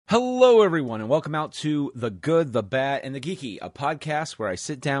Hello, everyone, and welcome out to The Good, the Bad, and the Geeky, a podcast where I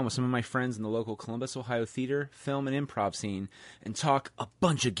sit down with some of my friends in the local Columbus, Ohio theater, film, and improv scene and talk a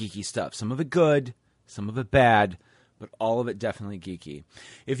bunch of geeky stuff. Some of it good, some of it bad, but all of it definitely geeky.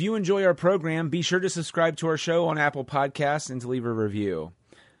 If you enjoy our program, be sure to subscribe to our show on Apple Podcasts and to leave a review.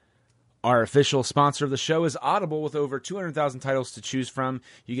 Our official sponsor of the show is Audible. With over 200,000 titles to choose from,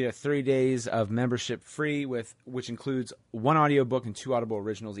 you get 30 days of membership free, which includes one audiobook and 2 Audible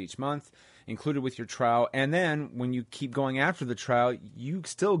originals each month, included with your trial. And then when you keep going after the trial, you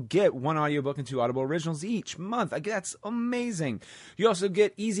still get 1 audiobook and 2 Audible originals each month. Like, that's amazing. You also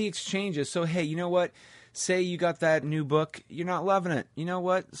get easy exchanges. So, hey, you know what? Say you got that new book, you're not loving it. You know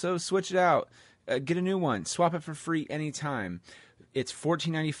what? So switch it out. Get a new one. Swap it for free anytime. It's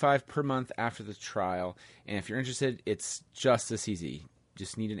 $14.95 per month after the trial, and if you're interested, it's just this easy.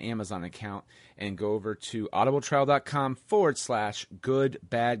 Just need an Amazon account and go over to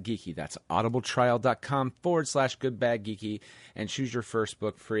audibletrial.com/goodbadgeeky. That's audibletrial.com/goodbadgeeky, and choose your first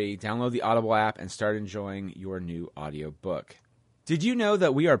book free. Download the Audible app and start enjoying your new audiobook. Did you know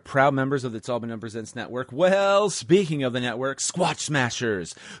that we are proud members of the It's All Been Done Presents Network? Well, speaking of the network, Squatch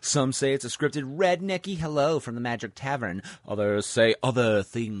Smashers. Some say it's a scripted rednecky hello from the Magic Tavern. Others say other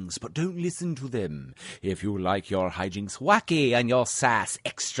things, but don't listen to them. If you like your hijinks wacky and your sass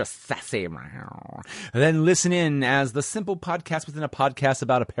extra sassy, then listen in as the simple podcast within a podcast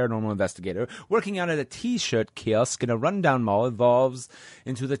about a paranormal investigator working out at a t-shirt kiosk in a rundown mall evolves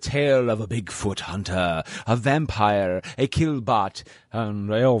into the tale of a Bigfoot hunter, a vampire, a killbot, and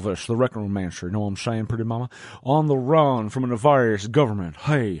Elvis, the necromancer, know what I'm saying, pretty mama? On the run from a nefarious government.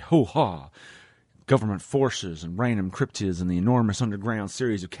 Hey, ho-ha. Government forces and random cryptids in the enormous underground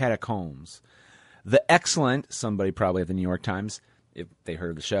series of catacombs. The excellent, somebody probably at the New York Times, if they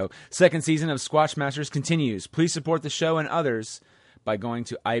heard of the show, second season of Squatch Masters continues. Please support the show and others by going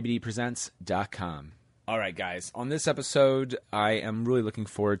to ibdpresents.com. All right, guys. On this episode, I am really looking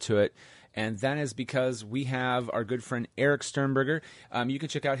forward to it. And that is because we have our good friend Erik Sternberger. You can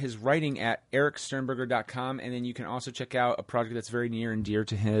check out his writing at eriksternberger.com, and then you can also check out a project that's very near and dear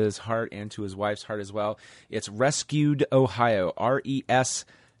to his heart and to his wife's heart as well. It's Rescued Ohio,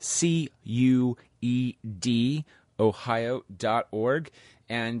 RESCUED, Ohio.org,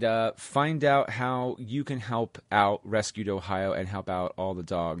 and find out how you can help out Rescued Ohio and help out all the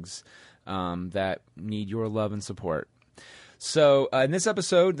dogs that need your love and support. So in this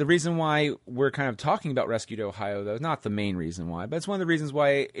episode, the reason why we're kind of talking about Rescued Ohio, though, not the main reason why, but it's one of the reasons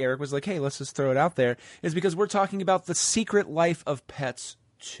why Erik was like, hey, let's just throw it out there, is because we're talking about The Secret Life of Pets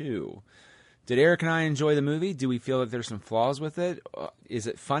 2. Did Erik and I enjoy the movie? Do we feel that there's some flaws with it? Is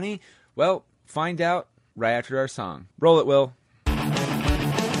it funny? Well, find out right after our song. Roll it, Will.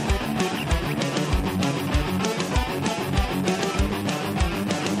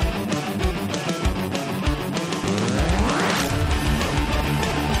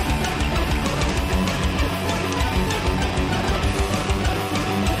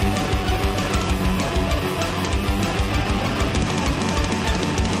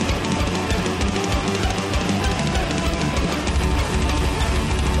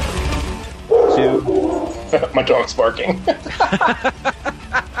 My dog's barking.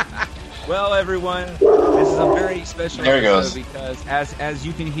 Well, everyone, this is a very special episode because, as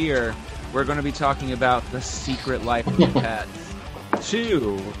you can hear, we're going to be talking about The Secret Life of Pets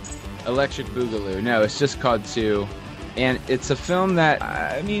 2, Electric Boogaloo. No, it's just called 2. And it's a film that,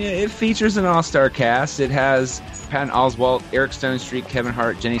 I mean, it features an all-star cast. It has Patton Oswalt, Eric Stonestreet, Kevin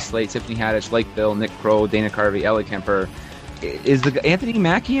Hart, Jenny Slate, Tiffany Haddish, Lake Bill, Nick Kroll, Dana Carvey, Ellie Kemper. Is the Anthony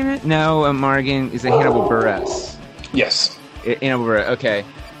Mackie in it? No, Morgan. Is it Hannibal Buress? Yes. Hannibal Buress. Okay.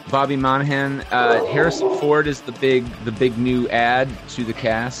 Bobby Monahan. Harrison Ford is the big new add to the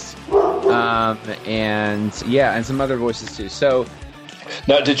cast. And some other voices too. So,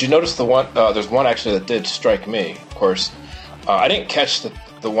 now, did you notice the one? There's one actually that did strike me. Of course, I didn't catch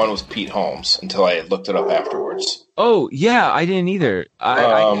the one with Pete Holmes until I looked it up afterwards. Oh yeah, I didn't either. I had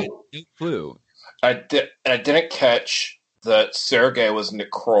no clue. I didn't catch that Sergei was Nick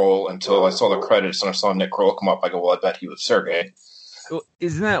Kroll until I saw the credits and I saw Nick Kroll come up. I go, well, I bet he was Sergei. Well,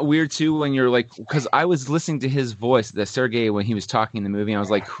 isn't that weird too when you're like, because I was listening to his voice, the Sergei, when he was talking in the movie, and I was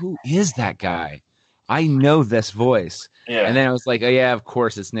like, who is that guy? I know this voice. Yeah. And then I was like, oh yeah, of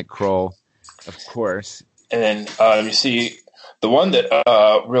course, it's Nick Kroll. Of course. And you see, the one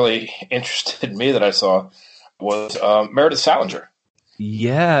that really interested me that I saw was Meredith Salinger.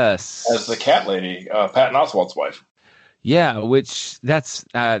 Yes. As the cat lady, Patton Oswalt's wife. Yeah, which that's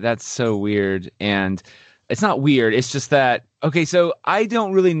so weird, and it's not weird. It's just that Okay, so I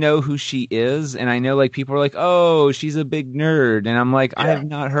don't really know who she is, and I know like people are like, "Oh, she's a big nerd," and I'm like, I Yeah. have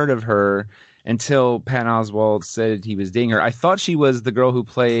not heard of her until Patton Oswalt said he was dating her. I thought she was the girl who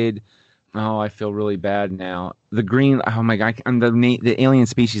played. Oh, I feel really bad now. The green. Oh my god, the alien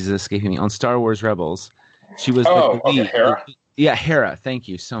species is escaping me on Star Wars Rebels. She was the Oh, okay, lead. Hera. Yeah, Hera. Thank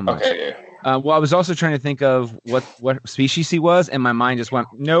you so much. Okay, yeah. Well, I was also trying to think of what species he was, and my mind just went,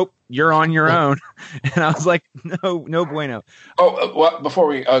 "Nope, you're on your own." And I was like, "No, no bueno." Oh, well, before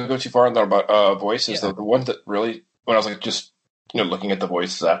we go too far about voices, Yeah. the one that really, when I was like just looking at the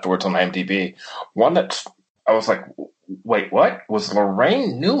voices afterwards on IMDb, one that I was like, wait, what was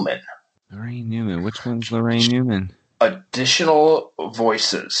Lorraine Newman? Lorraine Newman. Which one's Lorraine Newman? Additional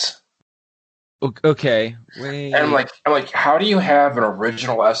voices. Okay, wait. And I'm like, how do you have an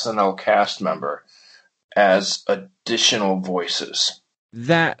original SNL cast member as additional voices?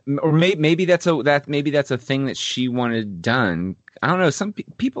 That or maybe that's a thing that she wanted done. I don't know. Some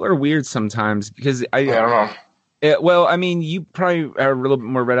people are weird sometimes because I don't know. Well, I mean, you probably are a little bit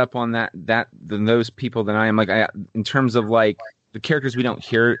more read up on that than those people than I am. Like, in terms of like the characters we don't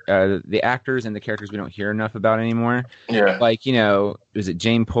hear, the actors and the characters we don't hear enough about anymore. Yeah. Like, is it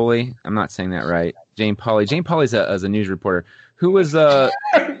Jane Pulley? I'm not saying that right. Jane Pulley. Jane Pulley's a news reporter who was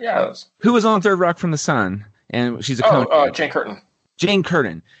Yes. who was on Third Rock from the Sun, and she's a Jane Curtin. Jane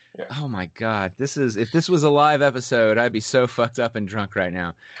Curtin. Yeah. Oh my God! If this was a live episode, I'd be so fucked up and drunk right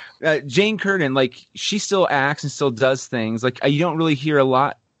now. Jane Curtin, like she still acts and still does things. Like you don't really hear a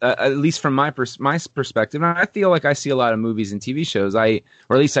lot, at least from my perspective. And I feel like I see a lot of movies and TV shows. Or at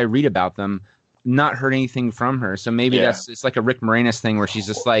least I read about them. Not heard anything from her. So maybe it's like a Rick Moranis thing where she's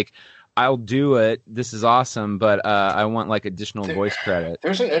just like, I'll do it. This is awesome, but I want like additional voice credit.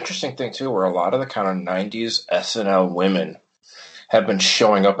 There's an interesting thing too, where a lot of the kind of '90s SNL women have been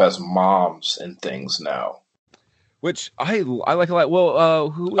showing up as moms in things now, which I like a lot. Well,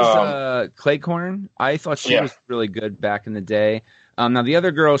 who was Claycorn? I thought she was really good back in the day. Now the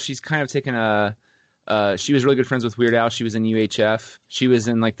other girl, she's kind of taken she was really good friends with Weird Al. She was in UHF. She was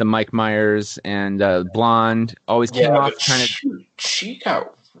in like the Mike Myers and Blonde. Always came off kind of. She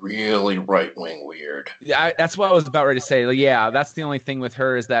got really right-wing weird. Yeah, that's what I was about ready to say. Like, yeah, that's the only thing with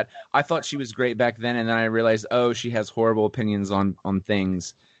her is that I thought she was great back then, and then I realized, oh, she has horrible opinions on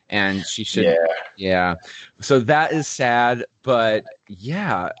things, and she should. Yeah. So that is sad, but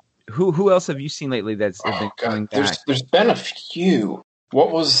yeah. Who else have you seen lately that's been coming back? There's been a few.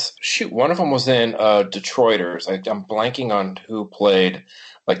 One of them was in Detroiters. I'm blanking on who played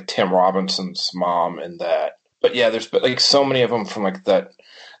like Tim Robinson's mom in that. But yeah, there's been like so many of them from like that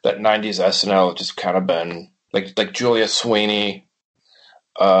 90s SNL just kind of been like Julia Sweeney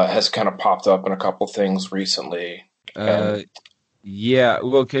has kind of popped up in a couple things recently. Yeah.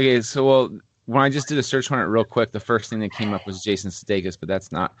 Well, okay. So, when I just did a search on it real quick, the first thing that came up was Jason Sudeikis, but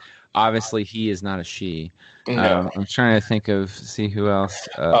that's not. Obviously, he is not a she. No. I'm trying to see who else.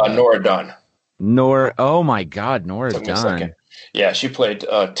 Nora Dunn. Oh my God, Nora Dunn. Yeah, she played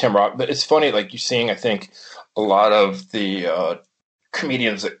Tim Rock. But it's funny, like you're seeing, I think, a lot of the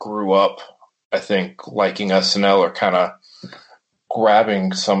comedians that grew up, I think, liking SNL are kind of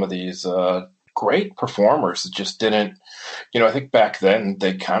grabbing some of these great performers that just didn't, I think back then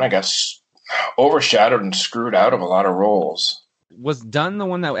they kind of got overshadowed and screwed out of a lot of roles. Was Dunn the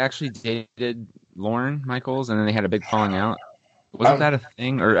one that actually dated Lorne Michaels and then they had a big falling out? Wasn't that a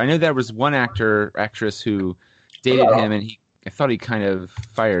thing? Or I know there was one actress who dated him and I thought he kind of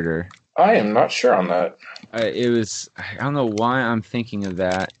fired her. I am not sure on that. I don't know why I'm thinking of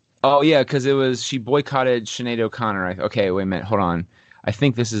that. Oh, yeah, because she boycotted Sinead O'Connor. Okay, wait a minute. Hold on. I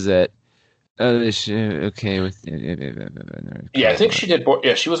think this is it. Okay. I think she did.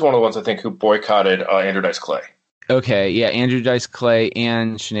 She was one of the ones, I think, who boycotted Andrew Dice Clay. Okay, yeah, Andrew Dice Clay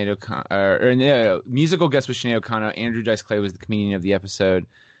and Sinead O'Connor. No, musical guest was Sinead O'Connor. Andrew Dice Clay was the comedian of the episode.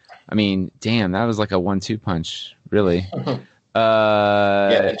 I mean, damn, that was like a 1-2 punch, really. And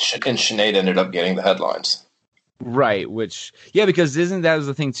Sinead ended up getting the headlines. Right, because isn't that was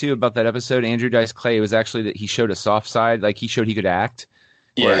the thing too about that episode? Andrew Dice Clay was actually that he showed a soft side, like he showed he could act.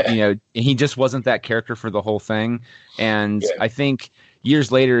 Where, he just wasn't that character for the whole thing. And I think years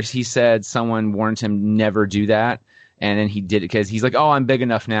later he said someone warned him never do that, and then he did it because he's like, oh, I'm big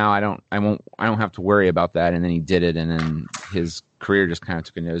enough now. I don't have to worry about that. And then he did it, and then his career just kind of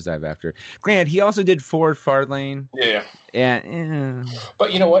took a nosedive after. Granted, he also did Ford Fard Lane. Yeah. And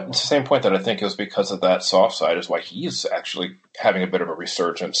but you know what? It's the same point that I think it was because of that soft side is why he's actually having a bit of a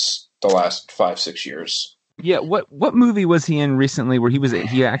resurgence the last 5-6 years. Yeah, what movie was he in recently where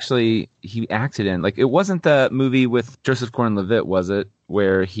he acted in? Like, it wasn't the movie with Joseph Gordon-Levitt, was it?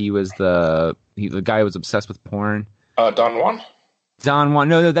 Where he was the guy who was obsessed with porn. Don Juan? Don Juan.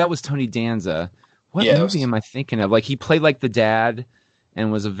 No, that was Tony Danza. What movie am I thinking of? Like, he played like the dad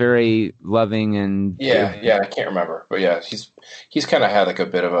and was a very loving and... Yeah, I can't remember. But yeah, he's kind of had like a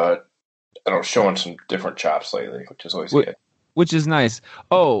bit of a, I don't know, showing some different chops lately, which is always good. Which is nice.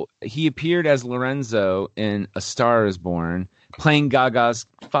 Oh, he appeared as Lorenzo in A Star Is Born, playing Gaga's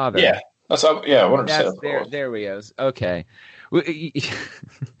father. Yeah, I wanted to say that. There we go. Okay.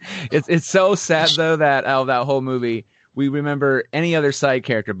 It's so sad, though, that out of that whole movie, we remember any other side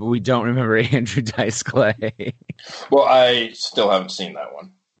character, but we don't remember Andrew Dice Clay. Well, I still haven't seen that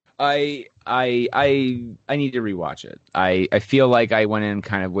one. I need to rewatch it. I feel like I went in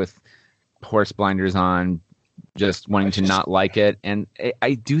kind of with horse blinders on, just wanting to not like it, and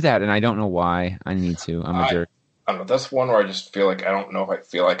I do that, and I don't know why. I need to. I'm a jerk. I don't know. That's one where I just feel like I don't know if I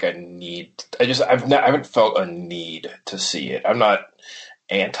feel like I need. I haven't felt a need to see it. I'm not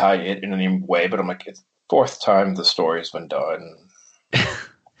anti it in any way, but I'm like, it's the fourth time the story's been done.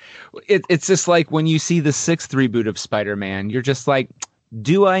 It's just like when you see the sixth reboot of Spider-Man, you're just like,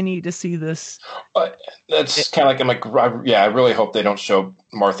 do I need to see this? That's kind of like, I really hope they don't show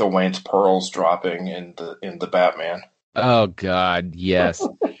Martha Wayne's pearls dropping in the Batman. Oh God, yes.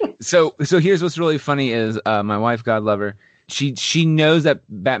 So here's what's really funny is my wife, God love her, she knows that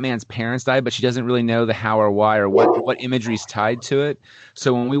Batman's parents died, but she doesn't really know the how or why or what imagery is tied to it.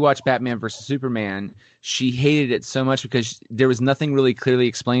 So when we watched Batman versus Superman, she hated it so much because there was nothing really clearly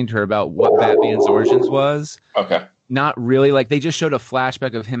explained to her about what Batman's origins was. Okay. Not really. Like, they just showed a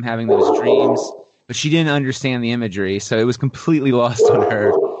flashback of him having those dreams, but she didn't understand the imagery, so it was completely lost on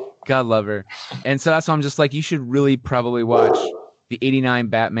her. God love her. And so that's why I'm just like, you should really probably watch the 89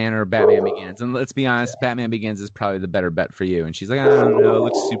 Batman or Batman Begins. And let's be honest, Batman Begins is probably the better bet for you. And she's like, I don't know, it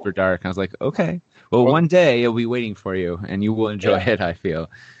looks super dark. And I was like, okay. Well, one day it'll be waiting for you, and you will enjoy it, I feel.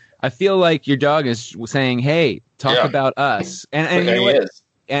 I feel like your dog is saying, hey, talk about us. And you know what?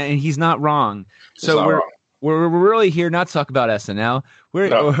 And he's not wrong. We're really here not to talk about SNL.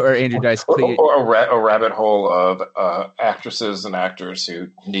 Or Andrew Dice Clay. Or a rabbit hole of actresses and actors who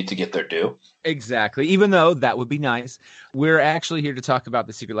need to get their due. Exactly. Even though that would be nice. We're actually here to talk about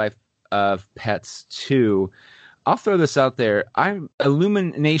The Secret Life of Pets 2. I'll throw this out there.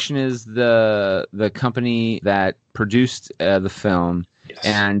 Illumination is the company that produced the film.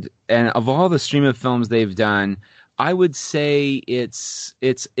 Yes. And of all the stream of films they've done, I would say it's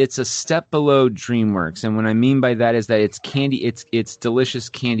a step below DreamWorks, and what I mean by that is that it's candy. It's delicious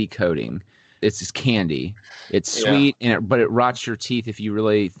candy coating. It's just candy. It's sweet, but it rots your teeth if you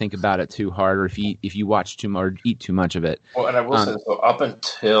really think about it too hard, or if you watch too much or eat too much of it. Well, and I will say, so up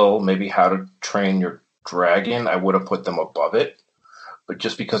until maybe How to Train Your Dragon, I would have put them above it, but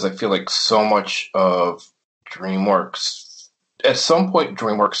just because I feel like so much of DreamWorks. At some point,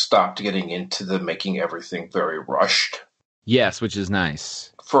 DreamWorks stopped getting into the making everything very rushed. Yes, which is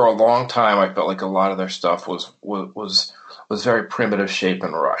nice. For a long time, I felt like a lot of their stuff was very primitive shape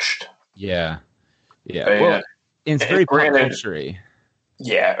and rushed. Yeah. Well, it's very pop culture-y.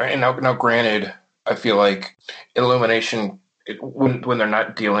 Yeah, and now granted, I feel like Illumination, when they're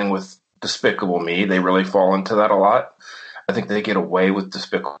not dealing with Despicable Me, they really fall into that a lot. I think they get away with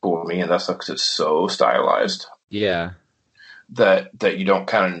Despicable Me, and that's because it's so stylized. Yeah. That you don't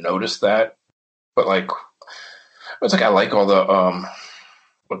kind of notice that, but like it's like I like all the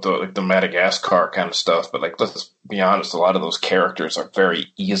the Madagascar kind of stuff, but like let's be honest, a lot of those characters are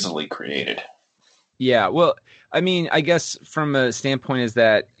very easily created. Yeah, well, I mean, I guess from a standpoint is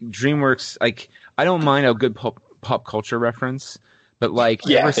that DreamWorks, like, I don't mind a good pop culture reference, but like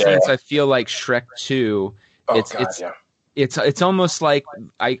ever since I feel like Shrek 2, it's almost like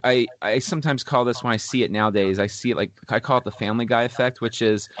I sometimes call this, when I see it nowadays, I see it like, I call it the Family Guy effect, which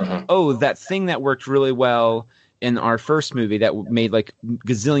is, that thing that worked really well in our first movie that made like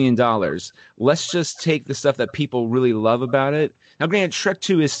gazillion dollars. Let's just take the stuff that people really love about it. Now, granted, Shrek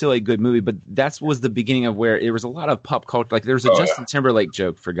 2 is still a good movie, but that was the beginning of where there was a lot of pop culture. Like, there was a Justin Timberlake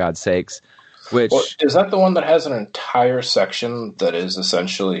joke, for God's sakes. Which, is that the one that has an entire section that is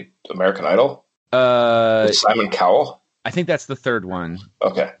essentially American Idol? With Simon Cowell? I think that's the third one.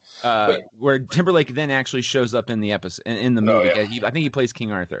 Okay. Where Timberlake then actually shows up in the episode, in the movie. I think he plays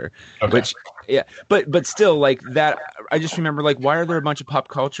King Arthur. Okay. Which, but still, like that. I just remember, like, why are there a bunch of pop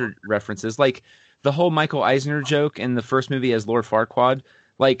culture references? Like the whole Michael Eisner joke in the first movie as Lord Farquaad.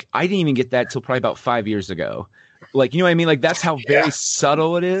 Like, I didn't even get that till probably about 5 years ago. Like, you know what I mean? Like, that's how very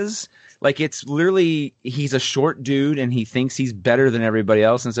subtle it is. Like, it's literally, he's a short dude and he thinks he's better than everybody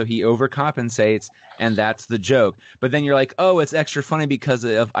else, and so he overcompensates, and that's the joke. But then you're like, oh, it's extra funny because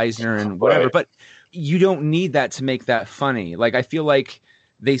of Eisner and whatever. Right. But you don't need that to make that funny. Like, I feel like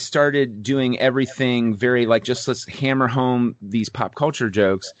they started doing everything very like, just let's hammer home these pop culture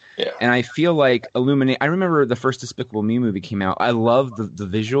jokes. Yeah. And I feel like I remember the first Despicable Me movie came out. I loved the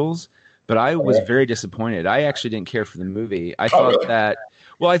visuals, but I was very disappointed. I actually didn't care for the movie. I thought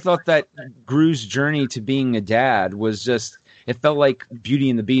that Gru's journey to being a dad was just, it felt like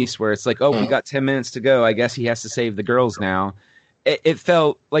Beauty and the Beast, where it's like, oh, we got 10 minutes to go. I guess he has to save the girls now. It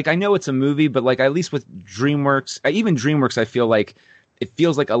felt like, I know it's a movie, but like, at least with DreamWorks, even DreamWorks, I feel like it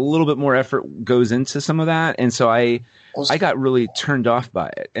feels like a little bit more effort goes into some of that. And so I got really turned off by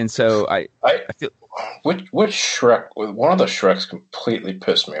it. And so I feel. Which Shrek, one of the Shreks completely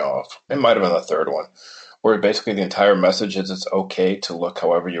pissed me off. It might have been the third one, where basically the entire message is it's okay to look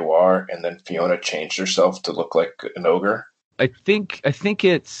however you are, and then Fiona changed herself to look like an ogre. I think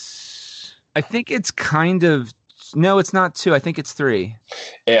it's kind of, no, it's not 2. I think it's 3.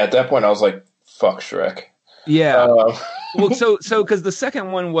 Yeah, at that point I was like, fuck Shrek. Yeah. Well, so because the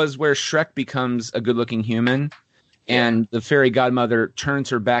second one was where Shrek becomes a good-looking human, and the fairy godmother turns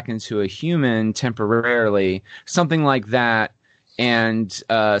her back into a human temporarily, something like that. And so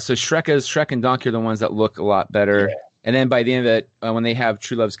Shrek and Donkey are the ones that look a lot better. Yeah. And then by the end of it, when they have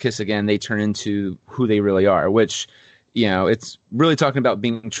True Love's Kiss again, they turn into who they really are, which, you know, it's really talking about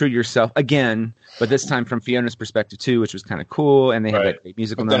being true to yourself again, but this time from Fiona's perspective too, which was kind of cool. And they have that great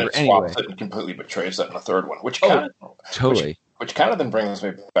musical number. Then it swaps it and completely betrays that in the third one, which kind of then brings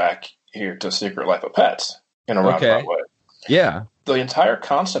me back here to Secret Life of Pets in a roundabout way. Yeah. The entire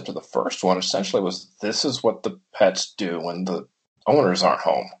concept of the first one essentially was, this is what the pets do when the owners aren't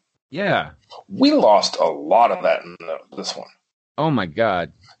home. Yeah. We lost a lot of that in this one. Oh my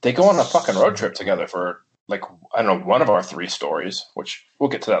God. They go on a fucking road trip together for, like, I don't know, one of our 3 stories, which we'll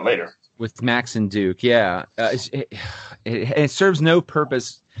get to that later. With Max and Duke, yeah. It serves no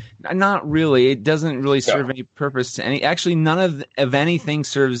purpose. Not really. It doesn't really serve any purpose to any. Actually, none of anything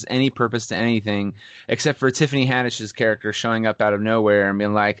serves any purpose to anything, except for Tiffany Haddish's character showing up out of nowhere and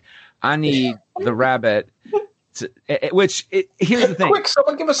being like, I need the rabbit. Here's the thing. Quick,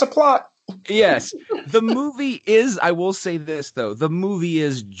 someone give us a plot. Yes. The movie is, I will say this, though. The movie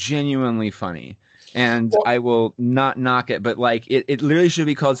is genuinely funny. And I will not knock it, but like it literally should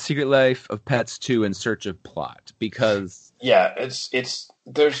be called Secret Life of Pets 2 in Search of Plot, because it's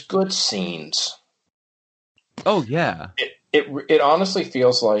there's good scenes. Oh yeah. It honestly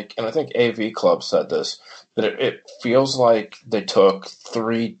feels like, and I think AV Club said this, that it feels like they took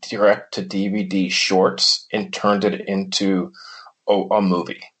 3 direct to DVD shorts and turned it into a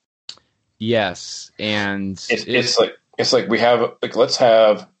movie. Yes, and it's like we have, like, let's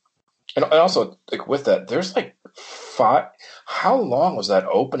have. And also, like, with that, there's like 5. How long was that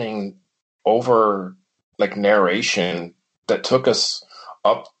opening over, like, narration that took us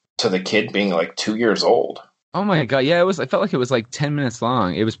up to the kid being like 2 years old? Oh my God! Yeah, it was. I felt like it was like 10 minutes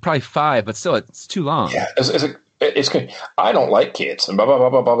long. It was probably 5, but still, it's too long. Yeah, it's good. I don't like kids, and blah blah blah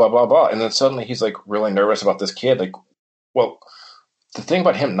blah blah blah blah blah. And then suddenly he's like really nervous about this kid. Like, well, the thing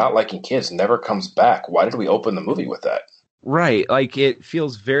about him not liking kids never comes back. Why did we open the movie with that? Right, like it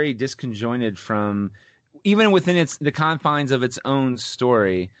feels very disconjointed from, even within the confines of its own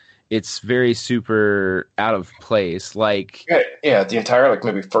story. It's very super out of place. Like, yeah, the entire, like,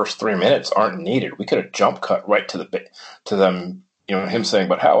 maybe first 3 minutes aren't needed. We could have jump cut right to them, you know, him saying,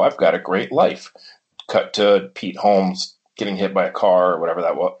 "But how, I've got a great life." Cut to Pete Holmes getting hit by a car or whatever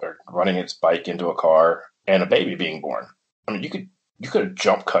that was, or running his bike into a car, and a baby being born. I mean, you could have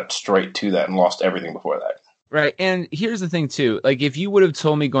jump cut straight to that and lost everything before that. Right, and here's the thing, too. Like, if you would have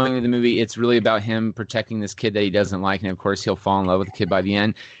told me going into the movie it's really about him protecting this kid that he doesn't like, and of course he'll fall in love with the kid by the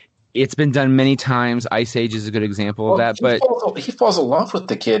end. It's been done many times. Ice Age is a good example of that. He falls in love with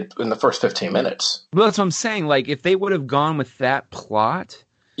the kid in the first 15 minutes. Well, that's what I'm saying. Like, if they would have gone with that plot,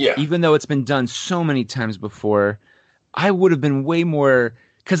 even though it's been done so many times before, I would have been way more...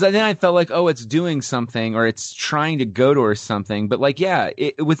 Because then I felt like, oh, it's doing something, or it's trying to go to or something. But, like,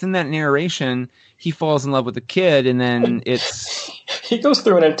 within that narration, he falls in love with the kid, and then it's... he goes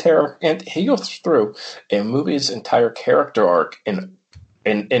through a movie's entire character arc in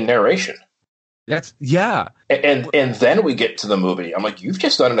narration. And then we get to the movie. I'm like, you've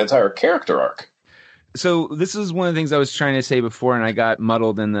just done an entire character arc. So this is one of the things I was trying to say before, and I got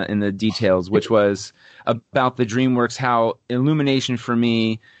muddled in the details, which was about the DreamWorks, how Illumination for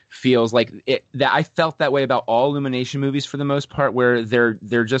me feels like that I felt that way about all Illumination movies for the most part, where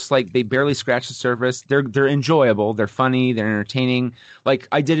they're just like, they barely scratch the surface. They're enjoyable, they're funny, they're entertaining. Like,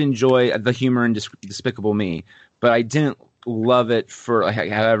 I did enjoy the humor in Despicable Me, but I didn't love it for like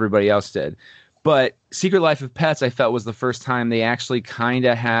how everybody else did. But Secret Life of Pets, I felt, was the first time they actually kind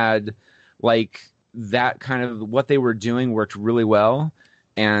of had like that kind of, what they were doing worked really well.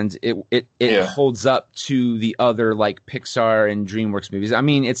 and it Yeah. holds up to the other like Pixar and DreamWorks movies. I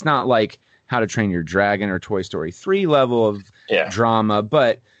mean, it's not like How to Train Your Dragon or Toy Story 3 level of drama,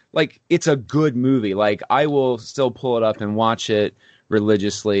 but like it's a good movie. Like I will still pull it up and watch it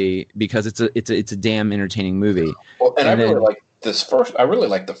religiously because it's a damn entertaining movie. Well, and I really like this first. I really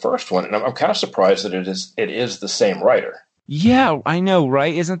like the first one, and I'm kind of surprised that it is the same writer. Yeah, I know,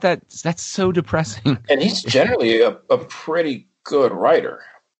 right? Isn't that's so depressing? And he's generally a pretty good writer.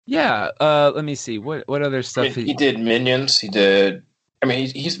 Yeah. Let me see. What other stuff? I mean, he did Minions. He did. I mean,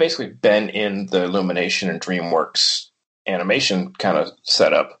 he's basically been in the Illumination and DreamWorks animation kind of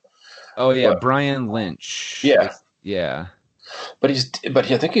setup. Oh yeah, Brian Lynch. Yeah, yeah. But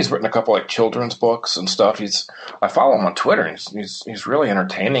I think he's written a couple like children's books and stuff. I follow him on Twitter, and he's really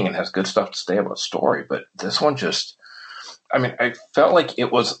entertaining and has good stuff to say about the story. But this one just, I mean, I felt like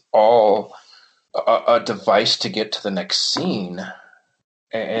it was all a device to get to the next scene,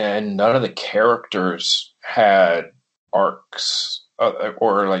 and none of the characters had arcs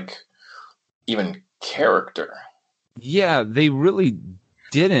or like even character. Yeah, they really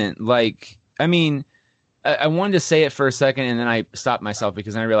didn't. Like, I mean, I wanted to say it for a second, and then I stopped myself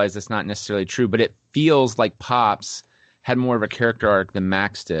because I realized that's not necessarily true. But it feels like Pops had more of a character arc than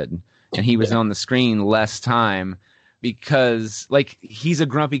Max did, and he was on the screen less time because, like, he's a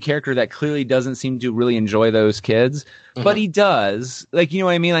grumpy character that clearly doesn't seem to really enjoy those kids, but he does. Like, you know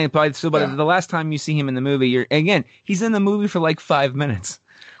what I mean? Like, by the last time you see him in the movie, he's in the movie for like 5 minutes,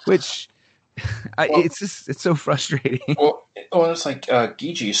 which. It's so frustrating. Well, it's like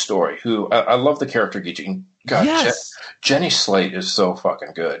Geeky's story. Who I love the character Geeky. God, yes. Jenny Slate is so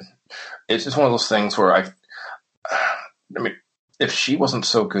fucking good. It's just one of those things where I mean, if she wasn't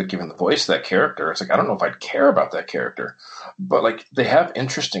so good giving the voice to that character, it's like I don't know if I'd care about that character. But like they have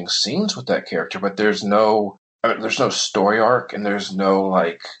interesting scenes with that character, but there's no story arc and there's no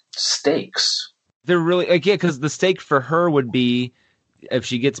like stakes. They're really because the stake for her would be. If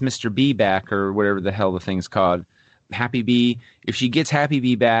she gets Mr. B back or whatever the hell the thing's called, Happy Bee. If she gets Happy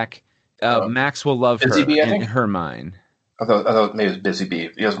Bee back, Max will love her Bee, in her mind. I thought maybe it was Busy Bee.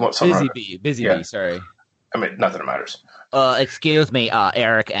 Busy Bee. Sorry. I mean, not that it matters. Excuse me,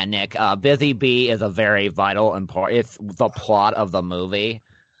 Eric and Nick. Busy Bee is a very vital important. It's the plot of the movie.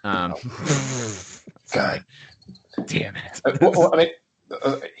 God damn it. Well, I mean.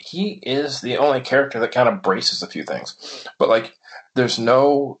 He is the only character that kind of braces a few things, but like, there's at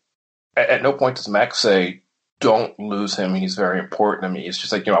no point does Max say, "Don't lose him. He's very important to me." It's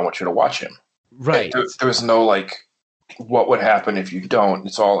just like, I want you to watch him. Right. There's no like, what would happen if you don't?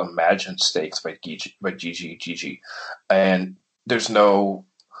 It's all imagined stakes by Gigi, and there's no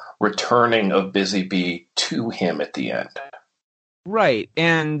returning of Busy Bee to him at the end. Right,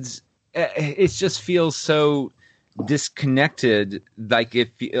 and it just feels so disconnected,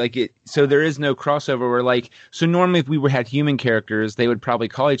 so there is no crossover where so normally if we had human characters, they would probably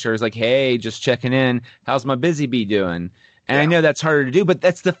call each other like, "Hey, just checking in, how's my Busy Bee doing?" And I know that's harder to do, but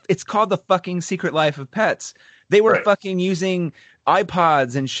it's called The Fucking Secret Life of Pets. They were fucking using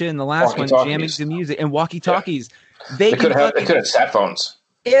iPods and shit in the last one, jamming the music and walkie-talkies. They could have sat phones.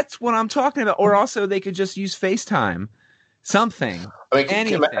 It's what I'm talking about. Or also they could just use FaceTime. Something. I mean,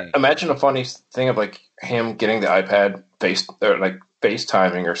 anything. Imagine a funny thing of like him getting the iPad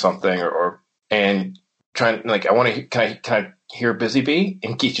FaceTiming or something, and trying like can I hear Busy Bee?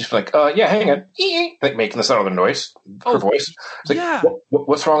 And Keith just like, yeah, hang on, like making the sound of the noise, her voice. It's like, yeah.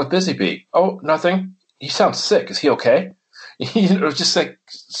 What's wrong with Busy Bee? Oh, nothing. He sounds sick. Is he okay? Just like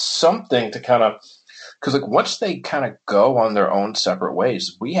something to kind of. Because like once they kind of go on their own separate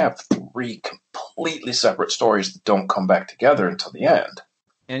ways, we have 3 completely separate stories that don't come back together until the end.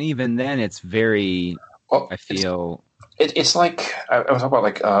 And even then, it's very. Well, I feel it's like I was talking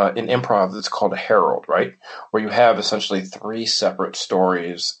about in improv. It's called a herald, right? Where you have essentially 3 separate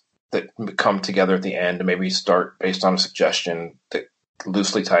stories that come together at the end, and maybe start based on a suggestion that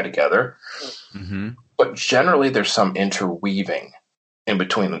loosely tie together. Mm-hmm. But generally, there's some interweaving in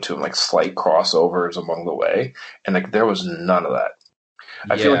between the two, like slight crossovers along the way, and like there was none of that.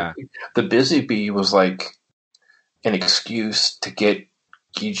 I feel like the Busy Bee was like an excuse to get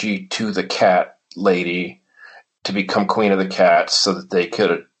Gigi to the cat lady to become queen of the cats, so that they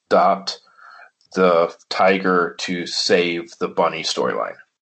could adopt the tiger to save the bunny storyline.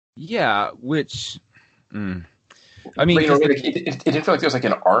 Yeah, which I mean, it didn't feel like there was like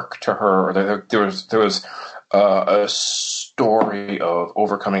an arc to her, or there was a story of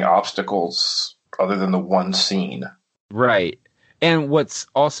overcoming obstacles other than the one scene. Right. And what's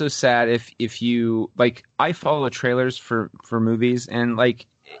also sad, if you like, I follow the trailers for movies, and like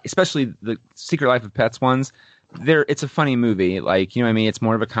especially the Secret Life of Pets ones, it's a funny movie. Like, you know what I mean? It's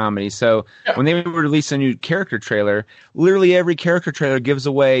more of a comedy. So when they release a new character trailer, literally every character trailer gives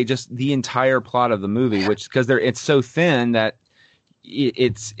away just the entire plot of the movie, which because it's so thin that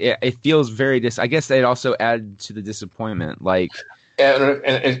it feels very I guess it also added to the disappointment. Like, and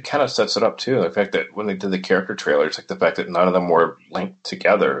it kind of sets it up too. The fact that when they did the character trailers, like the fact that none of them were linked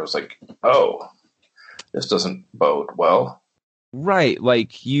together, it was like, oh, this doesn't bode well. Right.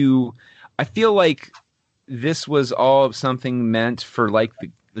 Like I feel like this was all something meant for like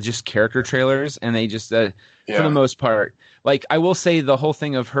just character trailers, and they just for the most part, like I will say the whole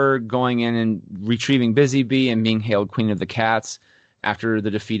thing of her going in and retrieving Busy Bee and being hailed Queen of the Cats after the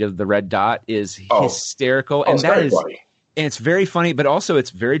defeat of the Red Dot is hysterical, and that is funny. And it's very funny, but also it's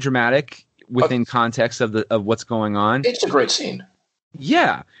very dramatic within context of what's going on. It's a great scene.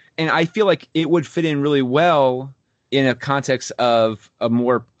 Yeah, and I feel like it would fit in really well in a context of a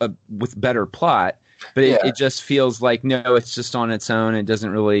more with better plot. But it just feels like, no, it's just on its own. It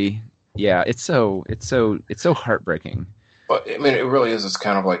doesn't really, it's so heartbreaking. But I mean, it really is. It's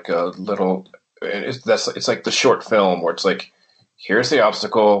kind of like a little. It's like the short film where it's like, here's the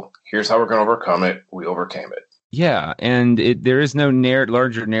obstacle. Here's how we're going to overcome it. We overcame it. Yeah, and there is no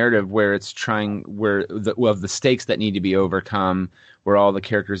larger narrative where it's trying the stakes that need to be overcome, where all the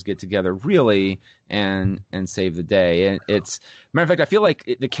characters get together really and save the day. And it's matter of fact, I feel like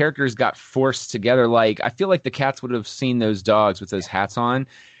the characters got forced together. Like I feel like the cats would have seen those dogs with those hats on.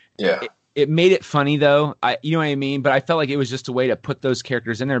 Yeah. It made it funny though. You know what I mean? But I felt like it was just a way to put those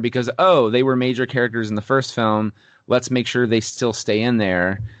characters in there because they were major characters in the first film. Let's make sure they still stay in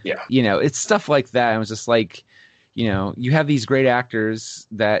there. Yeah. You know, it's stuff like that. It was just like, you know, you have these great actors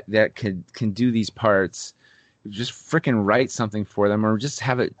that can do these parts. Just freaking write something for them, or just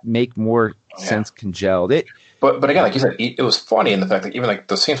have it make more sense congealed. But again, like you said, it was funny in the fact that even like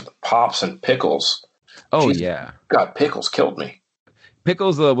the scenes with Pops and Pickles. Oh yeah, God, Pickles killed me.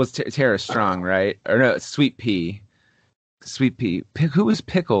 Pickles was Tara Strong, right? Or no, Sweet Pea. Sweet Pea. Who was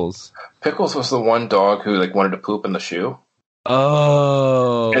Pickles? Pickles was the one dog who like wanted to poop in the shoe.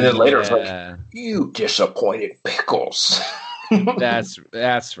 Oh, and then later it's like, you disappointed Pickles. That's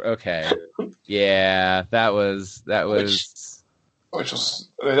okay. Yeah, that was which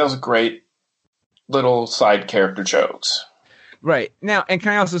was great little side character jokes. Right. Now, and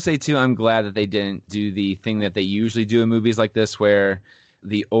can I also say too, I'm glad that they didn't do the thing that they usually do in movies like this where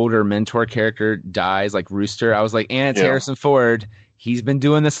the older mentor character dies, like Rooster. I was like, and it's Harrison Ford. He's been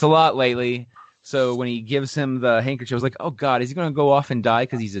doing this a lot lately. So when he gives him the handkerchief, I was like, oh God, is he going to go off and die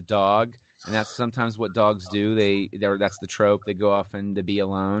because he's a dog? And that's sometimes what dogs do. That's the trope. They go off and to be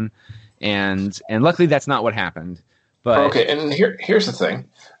alone. And luckily that's not what happened. But okay, and here's the thing.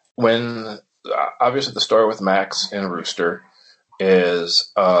 When obviously the story with Max and Rooster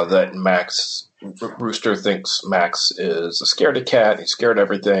is that Rooster thinks Max is a scaredy cat. He's scared of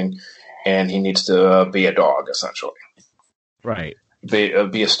everything, and he needs to be a dog, essentially. Right. Be a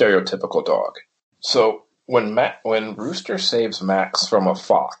stereotypical dog. So when Rooster saves Max from a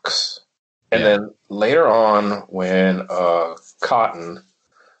fox, and then later on when Cotton,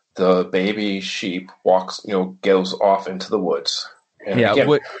 the baby sheep, goes off into the woods. And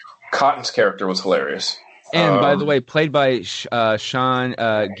again, Cotton's character was hilarious. And by the way, played by Sean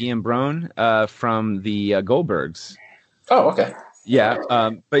Guillembrone from the Goldbergs. Oh, okay. Yeah,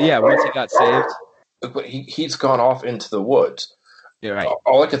 but yeah, once he got saved. But he's gone off into the woods. You're right.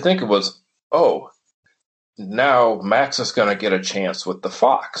 All I could think of was, now Max is going to get a chance with the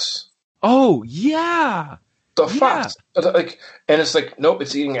fox. Oh, yeah. The fox. And it's like, nope,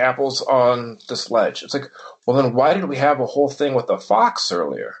 it's eating apples on this ledge. It's like, well, then why did we have a whole thing with the fox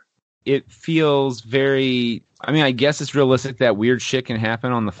earlier? It feels very, I mean, I guess it's realistic that weird shit can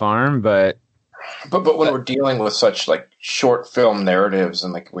happen on the farm, but when we're dealing with such like short film narratives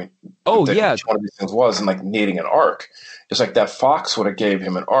and like each one of these things was and like needing an arc, it's like that fox would have gave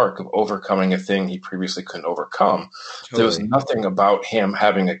him an arc of overcoming a thing he previously couldn't overcome. Totally. There was nothing about him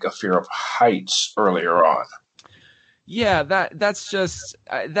having a fear of heights earlier on. Yeah, that's just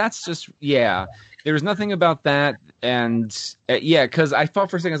there was nothing about that, and because I thought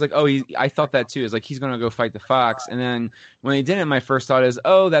for a second, I was like, I thought that too. It's like he's going to go fight the fox, and then when he didn't, my first thought is,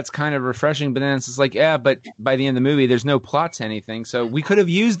 that's kind of refreshing. But then it's just like, but by the end of the movie, there's no plot to anything, so we could have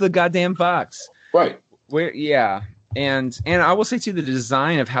used the goddamn fox, right? And I will say too, the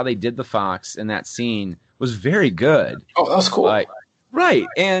design of how they did the fox in that scene was very good. Oh, that was cool, right?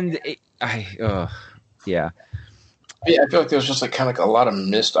 And Yeah, I feel like there's just like kind of like a lot of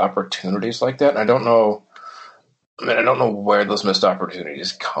missed opportunities like that. And I don't know where those missed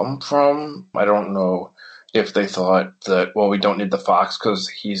opportunities come from. I don't know if they thought that, we don't need the fox because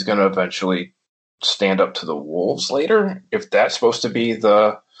he's going to eventually stand up to the wolves later, if that's supposed to be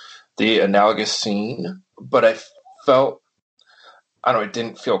the analogous scene. But I felt, I don't know, it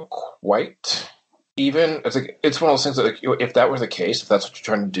didn't feel quite even. It's one of those things that, like, if that were the case, if that's what you're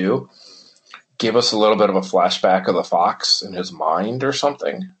trying to do, give us a little bit of a flashback of the fox in his mind or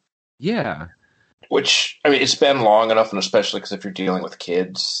something. Yeah. Which, I mean, it's been long enough, and especially because if you're dealing with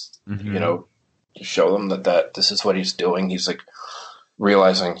kids, Mm-hmm. you know, you show them that this is what he's doing. He's like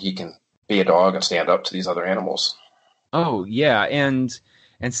realizing he can be a dog and stand up to these other animals. Oh yeah, and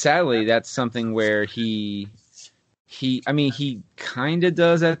sadly, that's something where he kind of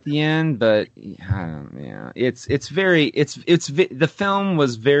does at the end, but yeah, the film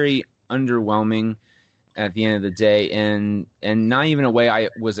was very underwhelming at the end of the day, and not even a way I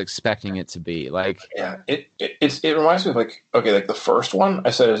was expecting it to be. Like, yeah, it reminds me of like the first one I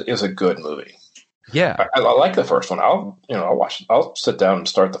said is a good movie. Yeah, I like the first one. I'll watch. I'll sit down and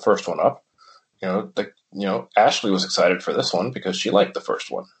start the first one up. Ashley was excited for this one because she liked the first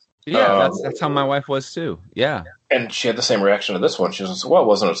one. Yeah, that's how my wife was too. Yeah, and she had the same reaction to this one. She was like, well, it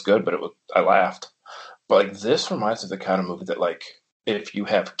wasn't as good, but I laughed. But like, this reminds me of the kind of movie that, like, if you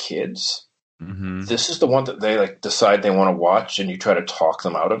have kids, mm-hmm. this is the one that they like decide they want to watch, and you try to talk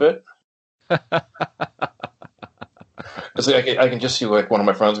them out of it. It's like I can just see like one of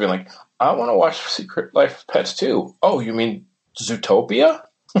my friends being like, I want to watch Secret Life of Pets too. Oh, you mean Zootopia?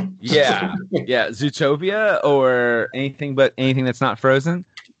 Yeah, Zootopia or anything that's not Frozen.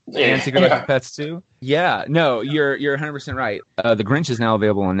 And Secret Life of Pets too. Yeah, no, you're 100% right. The Grinch is now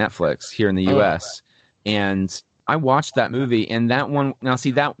available on Netflix here in the U.S. And I watched that movie, and that one. Now,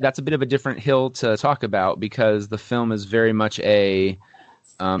 see, that's a bit of a different hill to talk about because the film is very much it's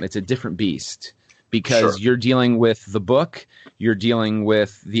a different beast. Because You're dealing with the book, you're dealing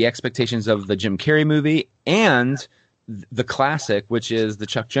with the expectations of the Jim Carrey movie, and the classic, which is the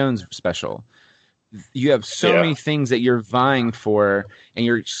Chuck Jones special. You have so many things that you're vying for, and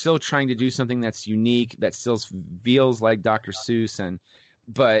you're still trying to do something that's unique, that still feels like Dr. Seuss.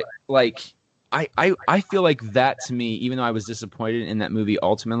 But like, I feel like that, to me, even though I was disappointed in that movie,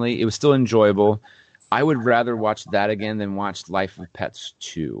 ultimately, it was still enjoyable. I would rather watch that again than watch Life of Pets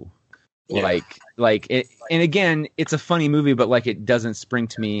 2. Yeah. Like it, and again, it's a funny movie, but like, it doesn't spring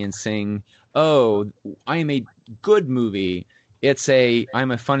to me and sing, "Oh, I am a good movie."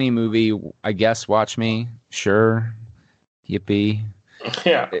 I'm a funny movie. I guess watch me, sure, yippee.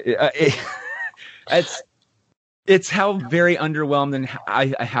 Yeah, it's how very underwhelmed and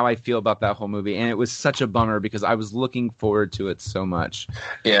how I feel about that whole movie, and it was such a bummer because I was looking forward to it so much.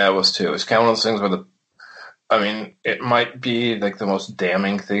 Yeah, it was too. It's kind of one of those things where it might be like the most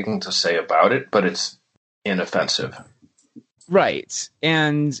damning thing to say about it, but it's inoffensive. Right.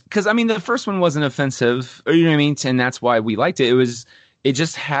 And because, the first one wasn't offensive, you know what I mean? And that's why we liked it. It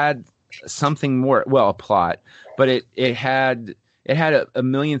just had something more, well, a plot, but it had a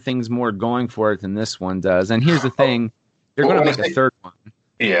million things more going for it than this one does. And here's the thing, they're going to make a third one.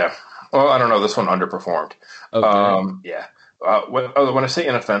 Yeah. Well, I don't know. This one underperformed. Okay. Yeah. When I say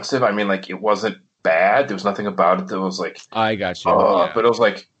inoffensive, I mean, like, it wasn't bad. There was nothing about it that was like, I got you. But it was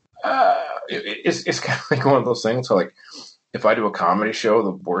like, it's kind of like one of those things. So like, if I do a comedy show,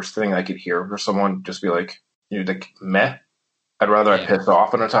 the worst thing I could hear for someone just be like, like, meh. I'd rather I piss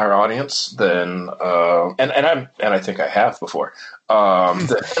off an entire audience than, and I think I have before, then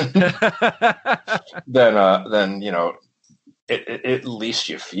at least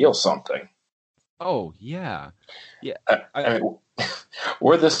you feel something. Oh yeah, yeah. I mean,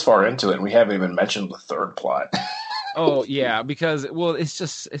 we're this far into it, and we haven't even mentioned the third plot. Oh yeah, because it's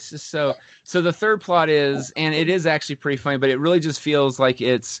just so the third plot is, and it is actually pretty funny, but it really just feels like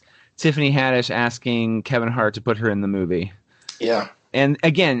it's Tiffany Haddish asking Kevin Hart to put her in the movie. Yeah. And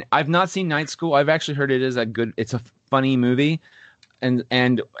again, I've not seen Night School. I've actually heard it's a funny movie. And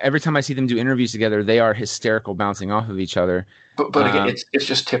every time I see them do interviews together, they are hysterical, bouncing off of each other. But again, it's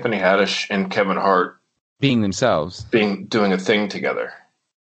just Tiffany Haddish and Kevin Hart being themselves, doing a thing together.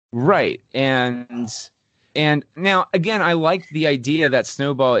 Right. And now, again, I like the idea that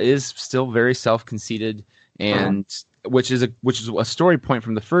Snowball is still very self-conceited, and which is a story point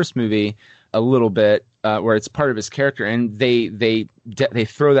from the first movie a little bit, where it's part of his character, and they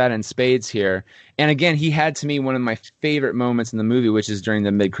throw that in spades here. And again, he had, to me, one of my favorite moments in the movie, which is during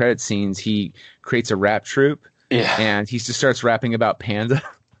the mid-credit scenes. He creates a rap troupe, and he just starts rapping about Panda,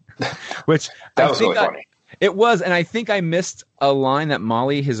 which that was really funny. It was, and I think I missed a line that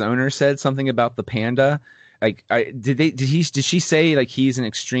Molly, his owner, said something about the panda. Like, did she say like he's an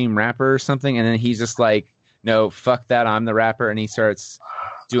extreme rapper or something? And then he's just like, no, fuck that, I'm the rapper, and he starts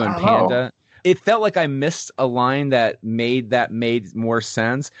doing Panda. it felt like I missed a line that made more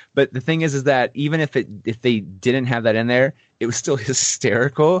sense. But the thing is that even if they didn't have that in there, it was still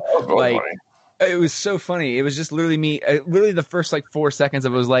hysterical. That was really Like, funny. it was so funny. It was just literally me. Literally the first like 4 seconds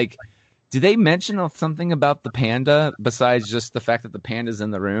of it was like, did they mention something about the panda besides just the fact that the panda's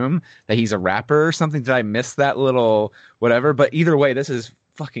in the room, that he's a rapper or something? Did I miss that little whatever? But either way, this is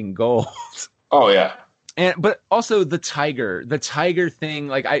fucking gold. Oh yeah. But also the tiger thing,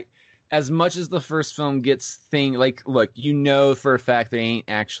 like as much as the first film gets like, look, for a fact they ain't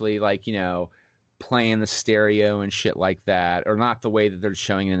actually like, playing the stereo and shit like that, or not the way that they're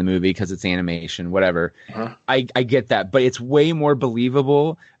showing it in the movie because it's animation, whatever. Uh-huh. I get that, but it's way more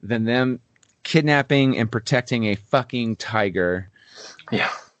believable than them kidnapping and protecting a fucking tiger. Yeah.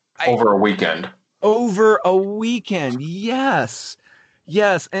 Over a weekend. Yes.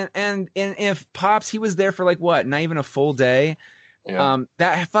 And if Pops, he was there for like what, not even a full day. Yeah.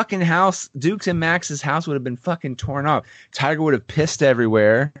 That fucking house, Dukes and Max's house, would have been fucking torn off. Tiger would have pissed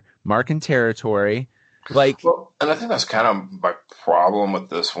everywhere, marking territory. Like, well, and I think that's kind of my problem with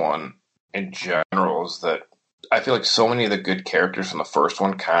this one in general, is that I feel like so many of the good characters from the first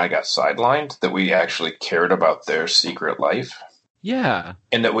one kind of got sidelined, that we actually cared about their secret life. yeah.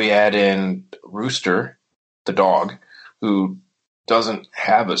 And that we add in Rooster, the dog, who doesn't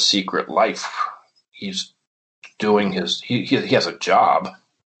have a secret life. He's doing he has a job.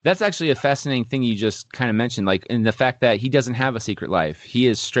 That's actually a fascinating thing you just kind of mentioned, like, in the fact that he doesn't have a secret life. He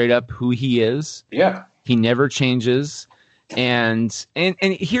is straight up who he is. Yeah. He never changes. And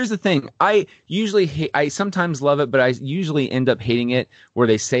here's the thing. I usually I sometimes love it, but I usually end up hating it where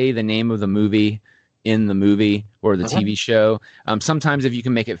they say the name of the movie in the movie or the TV show. Sometimes if you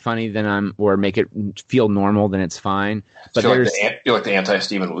can make it funny, or make it feel normal, then it's fine. But you're like the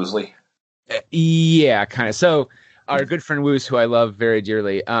anti-Stephen Woosley? Yeah, kind of. So our good friend Woos, who I love very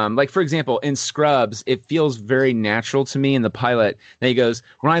dearly, like, for example, in Scrubs, it feels very natural to me in the pilot. Then he goes,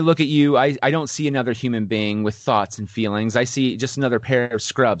 when I look at you, I don't see another human being with thoughts and feelings. I see just another pair of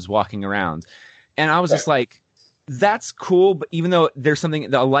scrubs walking around. And I was just like, that's cool. But even though there's something,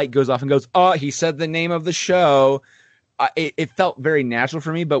 the light goes off and goes, oh, he said the name of the show. It felt very natural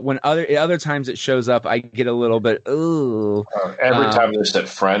for me, but when other times it shows up, I get a little bit, ooh. Every time they said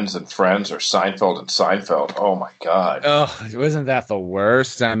Friends and Friends or Seinfeld and Seinfeld, oh my God. Oh, wasn't that the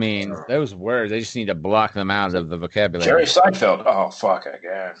worst? I mean, those words, they just need to block them out of the vocabulary. Jerry Seinfeld, oh fuck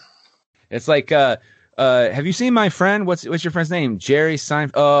again. It's like, have you seen my friend? What's your friend's name? Jerry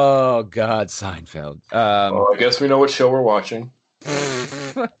Seinfeld. Oh God, Seinfeld. I guess we know what show we're watching.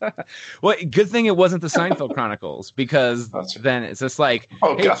 Well, good thing it wasn't the Seinfeld Chronicles, because then it's just like,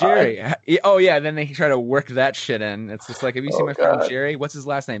 hey, God. Jerry. Oh yeah, then they try to work that shit in. It's just like, have you seen my friend Jerry? What's his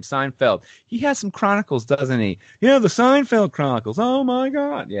last name? Seinfeld. He has some chronicles, doesn't he? Yeah, the Seinfeld Chronicles. Oh my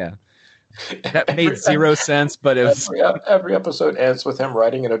God, yeah. That made zero sense, but it was every episode ends with him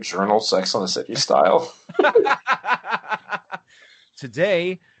writing in a journal, Sex on the City style.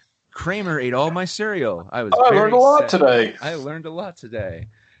 Today, Kramer ate all my cereal. I learned a lot today. I learned a lot today.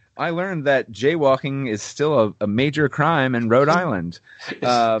 I learned that jaywalking is still a major crime in Rhode Island.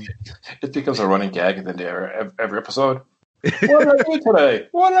 It becomes a running gag at the end of every episode. What did I do today?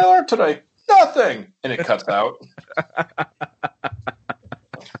 What did I learn today? Nothing. And it cuts out.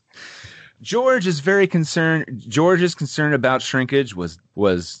 George is concerned about shrinkage,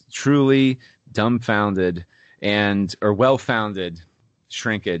 was truly dumbfounded or well-founded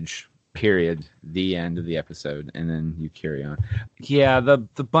shrinkage, period. The end of the episode. And then you carry on. Yeah, the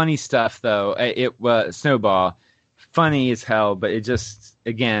bunny stuff, though, it was Snowball, funny as hell, but it just,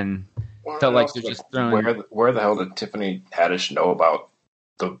 again, felt like they're just throwing... Where the hell did Tiffany Haddish know about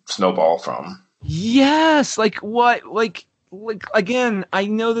the Snowball from? Yes! Like, what? Like, again, I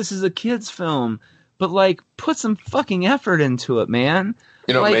know this is a kid's film, but, like, put some fucking effort into it, man.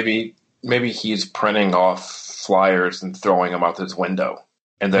 You know, like, maybe he's printing off flyers and throwing them out his window,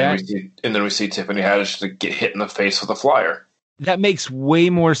 and then we see Tiffany Haddish get hit in the face with a flyer. That makes way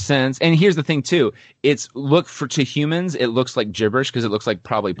more sense. And here's the thing too: to humans, it looks like gibberish because it looks like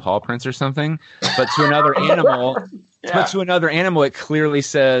probably paw prints or something. But to another animal, it clearly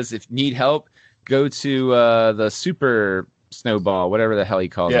says, "If you need help, go to the Super Snowball, whatever the hell he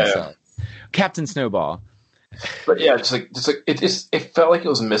calls himself, Captain Snowball." But yeah, it felt like it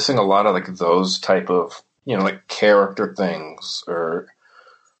was missing a lot of like those type of, you know, like character things, or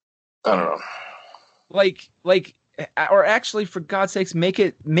I don't know, like, or actually, for God's sakes, make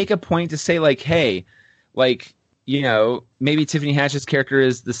a point to say, like, hey, like, you know, maybe Tiffany Haddish's character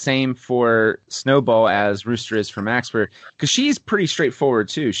is the same for Snowball as Rooster is for Max, because she's pretty straightforward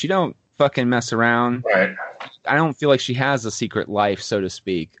too. She don't fucking mess around. Right. I don't feel like she has a secret life, so to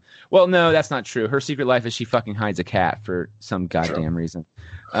speak. Well, no, that's not true. Her secret life is she fucking hides a cat for some goddamn reason.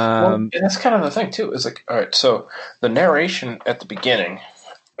 And that's kind of the thing too. Is like, all right, so the narration at the beginning,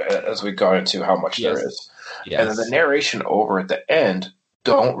 as we got into how much there is, and then the narration over at the end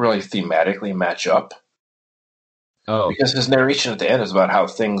don't really thematically match up. Oh, because his narration at the end is about how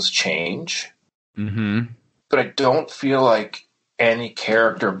things change. Mm-hmm. But I don't feel like any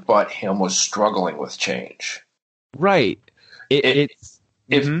character but him was struggling with change. Right. If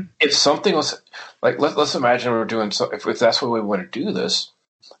something was like, let's imagine we're doing so. If that's what we want to do this,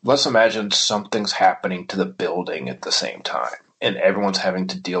 let's imagine something's happening to the building at the same time, and everyone's having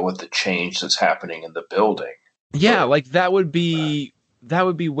to deal with the change that's happening in the building. Yeah, like that would be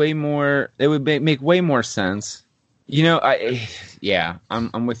way more. It would make way more sense. You know,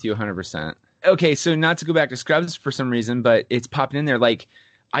 I'm with you 100%. Okay, so not to go back to Scrubs for some reason, but it's popping in there. Like,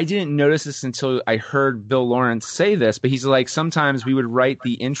 I didn't notice this until I heard Bill Lawrence say this, but he's like, sometimes we would write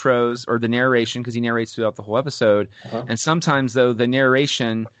the intros or the narration, because he narrates throughout the whole episode, and sometimes, though, the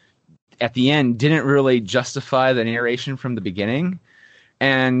narration at the end didn't really justify the narration from the beginning.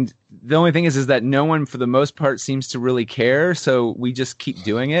 And the only thing is that no one, for the most part, seems to really care, so we just keep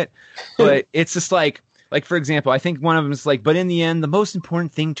doing it. But it's just like, for example, I think one of them is like, but in the end, the most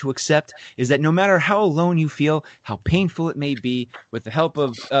important thing to accept is that no matter how alone you feel, how painful it may be, with the help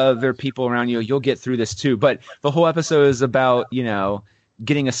of other people around you, you'll get through this too. But the whole episode is about, you know,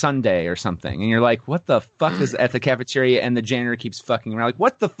 getting a sundae or something. And you're like, what the fuck is at the cafeteria? And the janitor keeps fucking around. Like,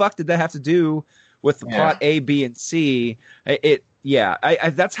 what the fuck did that have to do with the plot A, B, and C?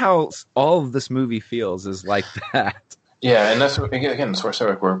 That's how all of this movie feels, is like that. Yeah, and that's again, that's where I say,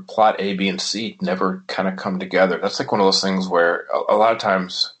 like, where plot A, B, and C never kind of come together. That's like one of those things where a lot of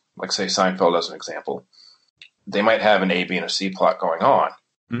times, like say Seinfeld as an example, they might have an A, B, and a C plot going on.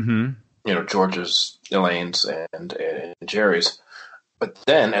 Mm-hmm. You know, George's, Elaine's, and Jerry's. But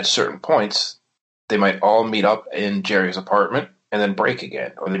then at certain points, they might all meet up in Jerry's apartment and then break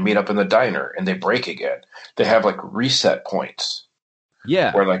again, or they meet up in the diner and they break again. They have like reset points.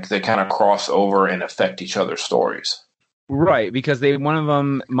 Yeah, where like they kind of cross over and affect each other's stories. Right, because one of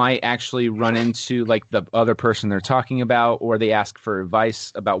them might actually run into like the other person they're talking about, or they ask for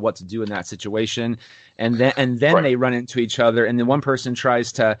advice about what to do in that situation, and then they run into each other, and then one person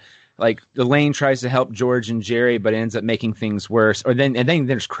tries to, like, Elaine tries to help George and Jerry, but ends up making things worse. And then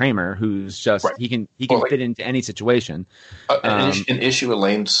there's Kramer, who's just he can fit into any situation. An issue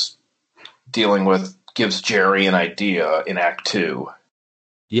Elaine's dealing with gives Jerry an idea in Act 2.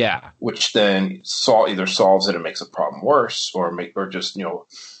 Yeah, which then either solves it and makes the problem worse, or just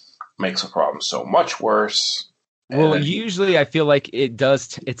makes the problem so much worse. Well, usually I feel like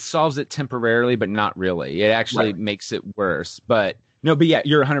it solves it temporarily, but not really. It actually makes it worse. But yeah,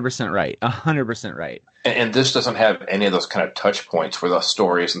 you're 100% right. 100% right. And this doesn't have any of those kind of touch points where the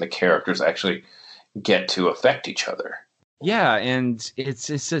stories and the characters actually get to affect each other. Yeah, and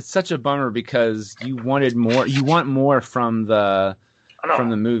it's such a bummer, because you wanted more. You want more from the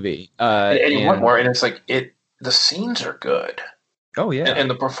movie, and you want more, and it's like the scenes are good. Oh yeah, and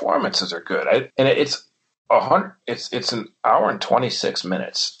the performances are good. It's an hour and 26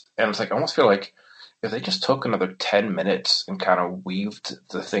 minutes, and it's like I almost feel like if they just took another 10 minutes and kind of weaved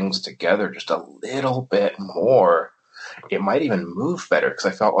the things together just a little bit more, it might even move better. Because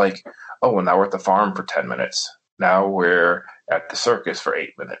I felt like, oh, well, now we're at the farm for 10 minutes. Now we're at the circus for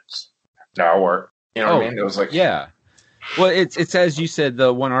 8 minutes. Now we're, what I mean? It was like, yeah. Well, it's as you said,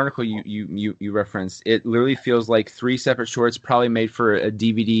 the one article you referenced, it literally feels like 3 separate shorts, probably made for a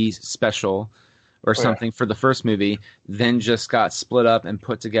DVD special or something for the first movie, then just got split up and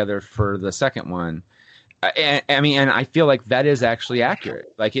put together for the second one. And I feel like that is actually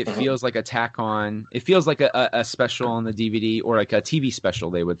accurate. Like, it feels like a tack on. It feels like a special on the DVD, or like a TV special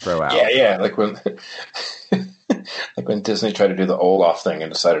they would throw out. Yeah, like when like when Disney tried to do the Olaf thing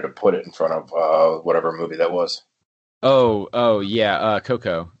and decided to put it in front of whatever movie that was. Oh yeah,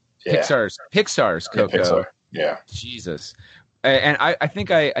 Coco. Yeah. Pixar's Coco. Yeah, Pixar. Yeah. Jesus. And I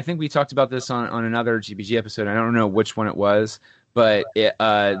think we talked about this on another GBG episode. I don't know which one it was, but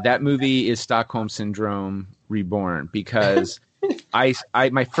that movie is Stockholm Syndrome reborn, because my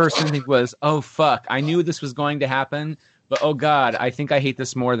first instinct was, oh fuck, I knew this was going to happen, but oh god, I think I hate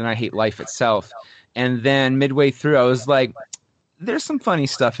this more than I hate life itself. And then midway through, I was like, there's some funny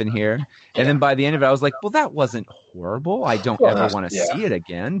stuff in here. And then by the end of it, I was like, well, that wasn't horrible. I don't ever want to see it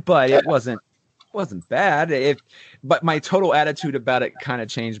again, but it wasn't bad. But my total attitude about it kind of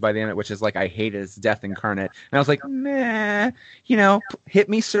changed by the end of it, which is like, I hate it. It's death incarnate. And I was like, meh, hit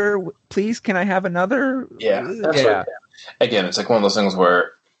me, sir. Please, can I have another? Yeah. That's right. Again, it's like one of those things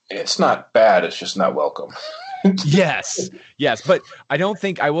where it's not bad. It's just not welcome. Yes. But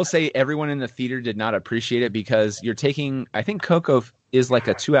I will say everyone in the theater did not appreciate it because I think Coco is like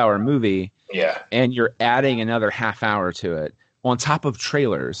a 2-hour movie. Yeah. And you're adding another half hour to it on top of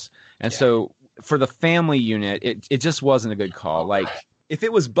trailers. And so for the family unit, it just wasn't a good call. Like if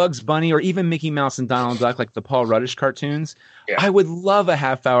it was Bugs Bunny or even Mickey Mouse and Donald Duck, like the Paul Ruddish cartoons, I would love a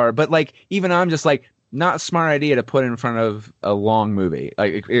half hour. But like even I'm just like, not a smart idea to put in front of a long movie,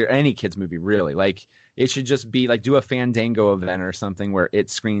 like or any kids movie, really. Like it should just be like do a Fandango event or something where it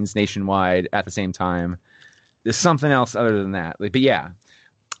screens nationwide at the same time. There's something else other than that. But yeah.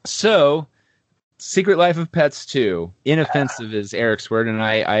 So Secret Life of Pets 2, inoffensive is Eric's word, and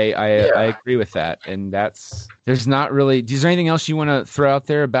I agree with that. And there's not really. Is there anything else you want to throw out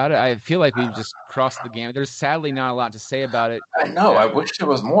there about it? I feel like we've just crossed the gamut. There's sadly not a lot to say about it. I know. I wish there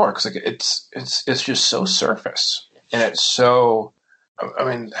was more because it's just so surface, and it's so. I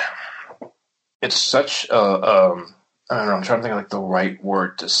mean, it's such a. I don't know. I'm trying to think of like the right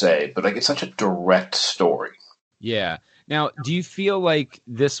word to say, but like it's such a direct story. Yeah. Now, do you feel like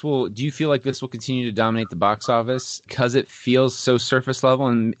this will continue to dominate the box office because it feels so surface level,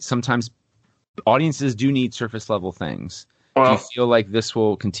 and sometimes audiences do need surface level things? Well, do you feel like this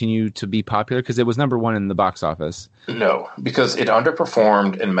will continue to be popular because it was number one in the box office? No, because it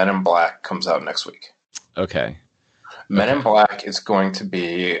underperformed, and Men in Black comes out next week. Okay. Men in Black is going to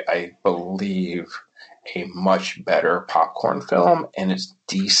be, I believe, a much better popcorn film, and it's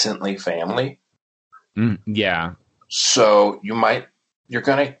decently family. Yeah. So you're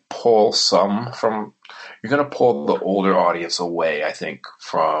going to pull the older audience away, I think,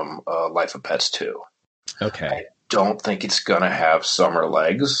 from Life of Pets 2. Okay. I don't think it's going to have summer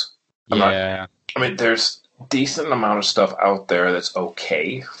legs. There's decent amount of stuff out there that's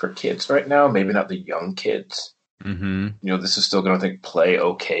okay for kids right now. Maybe not the young kids. Mm-hmm. This is still going to play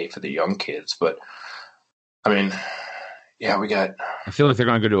okay for the young kids, but I mean, yeah, I feel like they're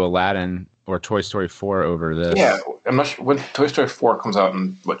going to go to Aladdin or Toy Story 4 over this. Yeah, I'm not sure when Toy Story 4 comes out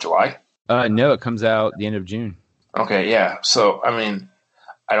in July? No, it comes out the end of June. Okay, yeah. So, I mean,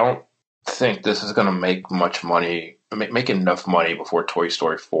 I don't think this is going to make much money, make enough money before Toy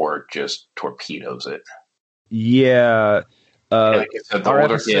Story 4 just torpedoes it. Yeah. Like I said, the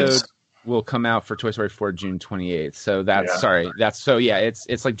older kids will come out for Toy Story 4 June 28th. So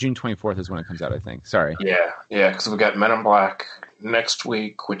it's like June 24th is when it comes out, I think. Sorry. Yeah, because we got Men in Black next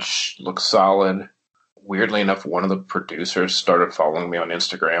week, which looks solid. Weirdly enough, one of the producers started following me on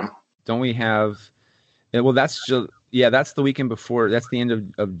Instagram. Don't we have? Well, that's the weekend before. That's the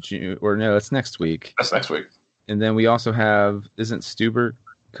end of June, or no? It's next week. That's next week. And then we also have isn't Stuber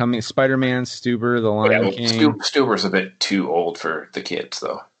coming? Spider-Man, Stuber, The Lion King. Stuber's a bit too old for the kids,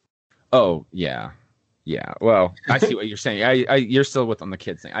 though. Oh yeah. Well, I see what you're saying. You're still on the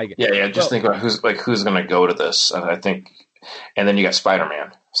kids thing. Think about who's going to go to this. I think, and then you got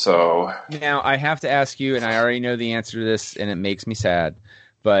Spider-Man. So now I have to ask you, and I already know the answer to this, and it makes me sad.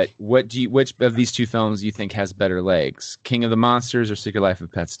 But which of these two films do you think has better legs? King of the Monsters or Secret Life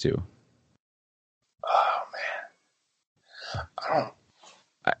of Pets 2? Oh man,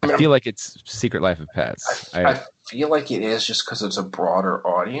 I feel like it's Secret Life of Pets. I feel like it is just because it's a broader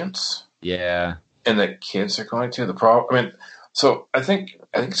audience. Yeah. And the kids are going to the problem. So I think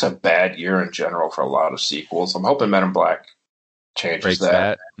it's a bad year in general for a lot of sequels. I'm hoping Men in Black changes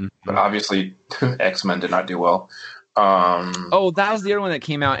that. Mm-hmm. But obviously, X-Men did not do well. That was the other one that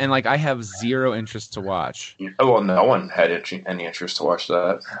came out, and I have zero interest to watch. Well, no one had any interest to watch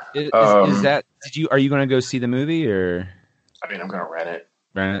that. Is that? Are you going to go see the movie, or? I'm going to rent it.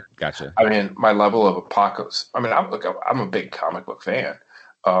 Rent it. Gotcha. My level of apocalypse. I'm a big comic book fan.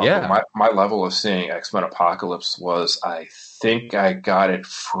 My level of seeing X-Men Apocalypse was, I think I got it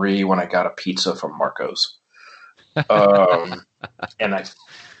free when I got a pizza from Marco's. And I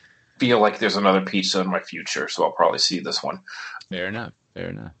feel like there's another pizza in my future, so I'll probably see this one. Fair enough.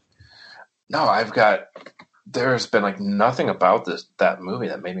 No, there's been nothing about that movie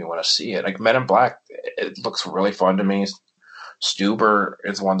that made me want to see it. Men in Black, it looks really fun to me. Stuber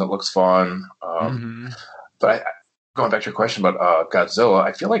is one that looks fun. But going back to your question about Godzilla,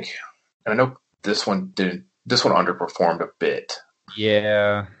 I feel like, and I know this one underperformed a bit.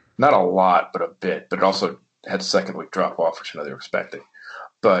 Yeah. Not a lot, but a bit. But it also had second week drop off, which I know they were expecting.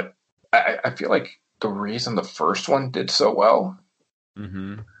 But I feel like the reason the first one did so well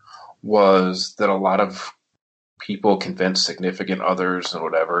was that a lot of people convinced significant others and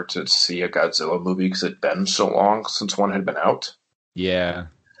whatever to see a Godzilla movie because it'd been so long since one had been out. Yeah.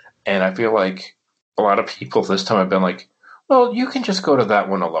 And I feel like a lot of people this time have been like, well, you can just go to that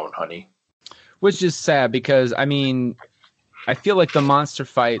one alone, honey. Which is sad because, I feel like the monster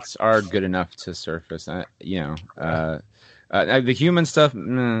fights are good enough to surface. The human stuff,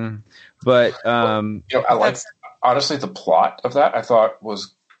 but I like honestly the plot of that. I thought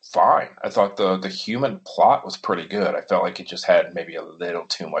was fine. I thought the human plot was pretty good. I felt like it just had maybe a little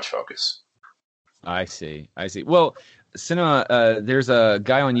too much focus. I see. Well, cinema. There's a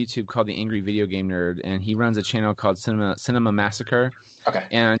guy on YouTube called the Angry Video Game Nerd, and he runs a channel called Cinema Massacre. Okay.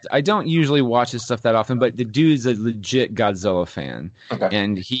 And I don't usually watch his stuff that often, but the dude's a legit Godzilla fan. Okay.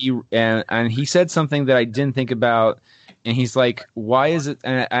 And he said something that I didn't think about. And he's like, why is it?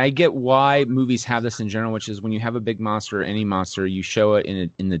 And I get why movies have this in general, which is when you have a big monster or any monster, you show it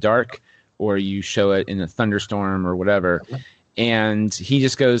in the dark, or you show it in a thunderstorm or whatever. Mm-hmm. And he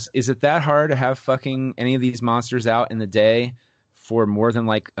just goes, is it that hard to have fucking any of these monsters out in the day for more than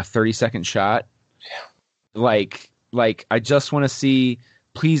like a 30-second shot? Yeah. Like I just want to see,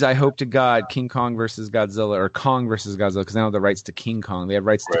 please, I hope to God, King Kong versus Godzilla, or Kong versus Godzilla, because they don't have the rights to King Kong. They have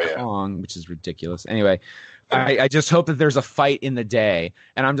rights to Kong, which is ridiculous. Anyway, I just hope that there's a fight in the day.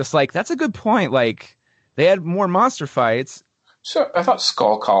 And I'm just like, that's a good point. Like, they had more monster fights. So I thought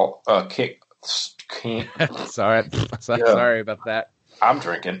King. Sorry about that. I'm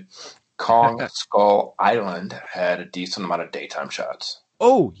drinking. Kong Skull Island had a decent amount of daytime shots.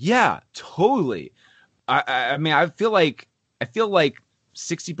 Oh yeah, totally. I mean, I feel like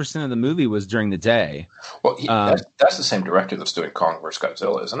 60% of the movie was during the day. Well, that's the same director that's doing Kong vs.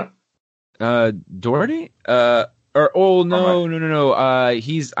 Godzilla, isn't it? Doherty? No.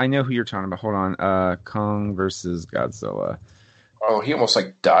 I know who you're talking about. Hold on. Kong versus Godzilla. Oh, he almost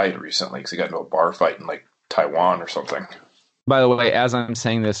died recently because he got into a bar fight in Taiwan or something. By the way, as I'm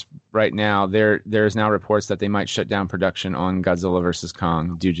saying this right now, there's now reports that they might shut down production on Godzilla vs.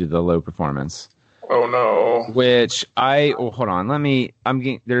 Kong due to the low performance. Oh no! Hold on.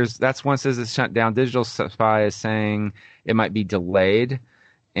 That's one says it's shut down. Digital Spy is saying it might be delayed,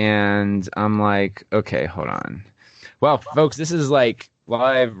 and I'm like, okay, hold on. Well, folks, this is live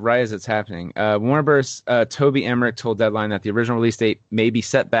right as it's happening. Warner Bros. Toby Emmerich told Deadline that the original release date may be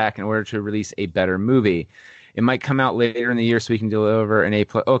set back in order to release a better movie. It might come out later in the year so we can deliver an A+.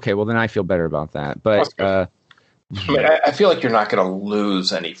 Okay, well then I feel better about that. But I feel like you're not going to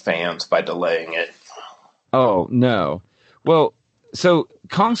lose any fans by delaying it. Oh no! Well, so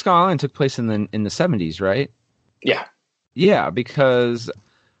Kong Skull Island took place in the 70s, right? Yeah. Yeah, because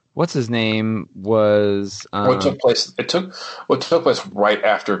what's his name was. What took place? It took place right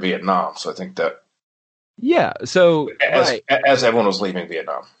after Vietnam. So I think that. Yeah. So as everyone was leaving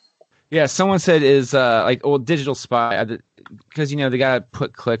Vietnam. Yeah, someone said is Digital Spy, because they gotta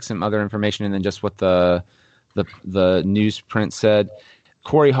put clicks and other information, and then just what the newsprint said.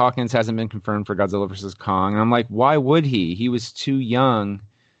 Corey Hawkins hasn't been confirmed for Godzilla vs. Kong, and I'm like, why would he? He was too young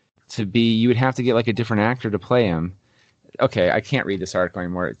to be. You would have to get a different actor to play him. Okay, I can't read this article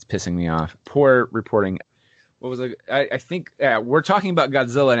anymore. It's pissing me off. Poor reporting. What was it? I think we're talking about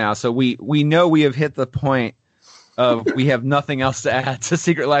Godzilla now, so we know we have hit the point of we have nothing else to add to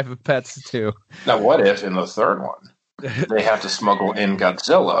Secret Life of Pets 2. Now, what if in the third one they have to smuggle in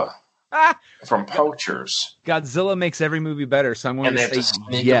Godzilla from poachers? Godzilla makes every movie better, so I'm going to say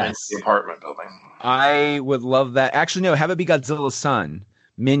sneak yes. Him into the apartment building. I would love that. Actually, no, have it be Godzilla's son,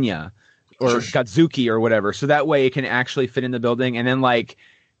 Minya, or Godzuki or whatever, so that way it can actually fit in the building, and then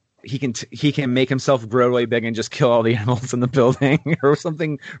he can make himself grow really big and just kill all the animals in the building or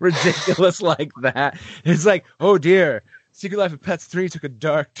something ridiculous like that. It's like, oh dear, Secret Life of Pets 3 took a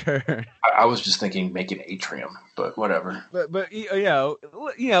dark turn. I was just thinking make an atrium, but whatever. But we'll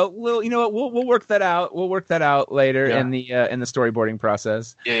work that out. We'll work that out later in the storyboarding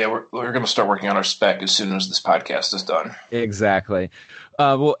process. Yeah, we're going to start working on our spec as soon as this podcast is done. Exactly.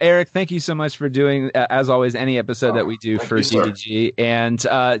 Well, Erik, thank you so much for doing, as always, any episode that we do for CDG. And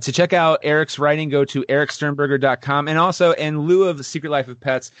to check out Erik's writing, go to eriksternberger.com. And also, in lieu of The Secret Life of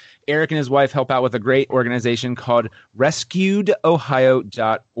Pets, Erik and his wife help out with a great organization called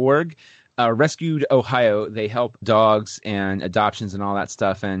RescuedOhio.org. Rescued Ohio, they help dogs and adoptions and all that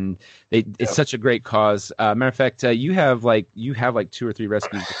stuff, and it's such a great cause. Matter of fact, you have 2 or 3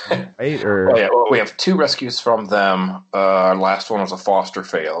 rescues, right? Well, we have 2 rescues from them. Our last one was a foster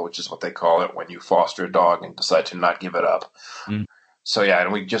fail, which is what they call it when you foster a dog and decide to not give it up. Mm. So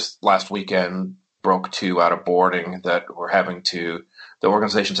and we just last weekend broke 2 out of boarding that the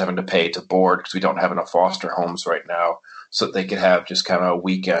organization's having to pay to board because we don't have enough foster homes right now, so that they could have just kind of a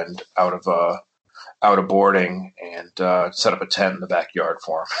weekend out of boarding and set up a tent in the backyard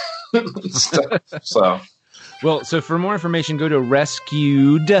for them. So for more information, go to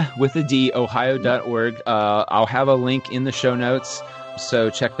rescued.ohio.org. I'll have a link in the show notes, so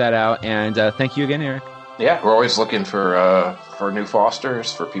check that out. And thank you again, Erik. Yeah, we're always looking for new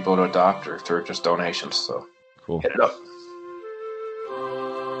fosters, for people to adopt, or for just donations. So Cool. hit it up.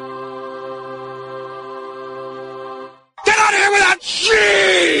 Get out of here without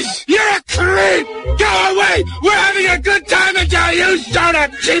cheese! You're a creep! Go away! We're having a good time until you start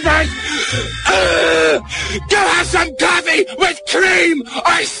up, cheapers! Go have some coffee with cream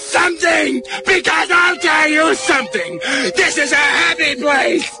or something! Because I'll tell you something! This is a happy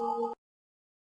place!